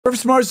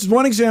Surface Mars is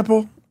one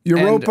example.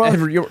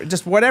 Europa,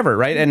 just whatever,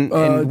 right?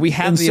 And we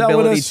have the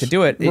ability to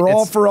do it. We're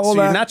all for all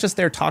that. You're not just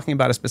there talking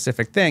about a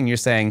specific thing. You're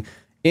saying,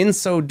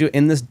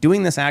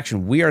 doing this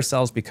action, we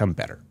ourselves become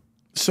better.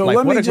 So like,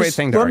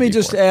 let me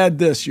just add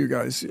this, you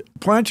guys.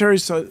 Planetary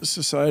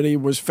Society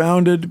was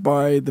founded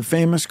by the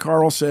famous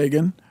Carl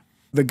Sagan,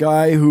 the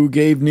guy who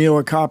gave Neil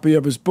a copy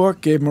of his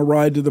book, gave him a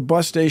ride to the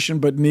bus station,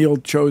 but Neil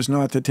chose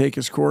not to take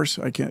his course.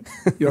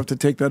 You have to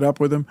take that up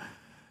with him.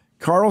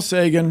 Carl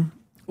Sagan,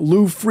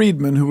 Lou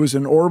Friedman, who was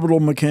an orbital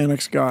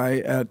mechanics guy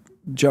at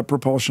Jet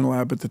Propulsion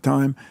Lab at the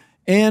time,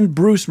 and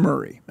Bruce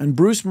Murray. And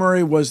Bruce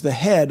Murray was the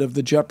head of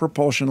the Jet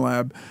Propulsion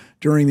Lab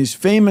during these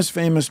famous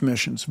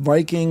missions.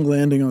 Viking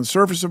landing on the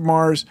surface of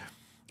Mars,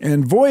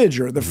 and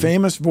Voyager, the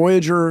famous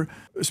Voyager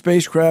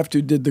spacecraft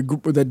that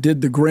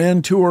did the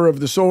grand tour of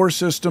the solar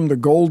system, the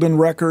golden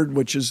record,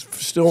 which is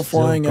still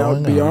flying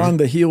out beyond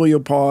the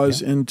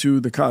heliopause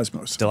into the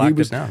cosmos. Still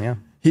active now, yeah.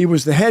 He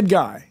was the head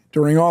guy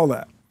during all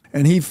that.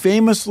 And he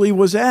famously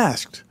was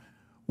asked,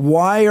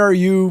 why are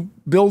you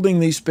building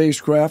these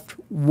spacecraft?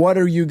 What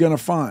are you going to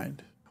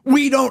find?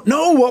 We don't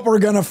know what we're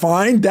going to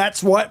find.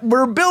 That's what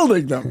we're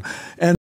building them. And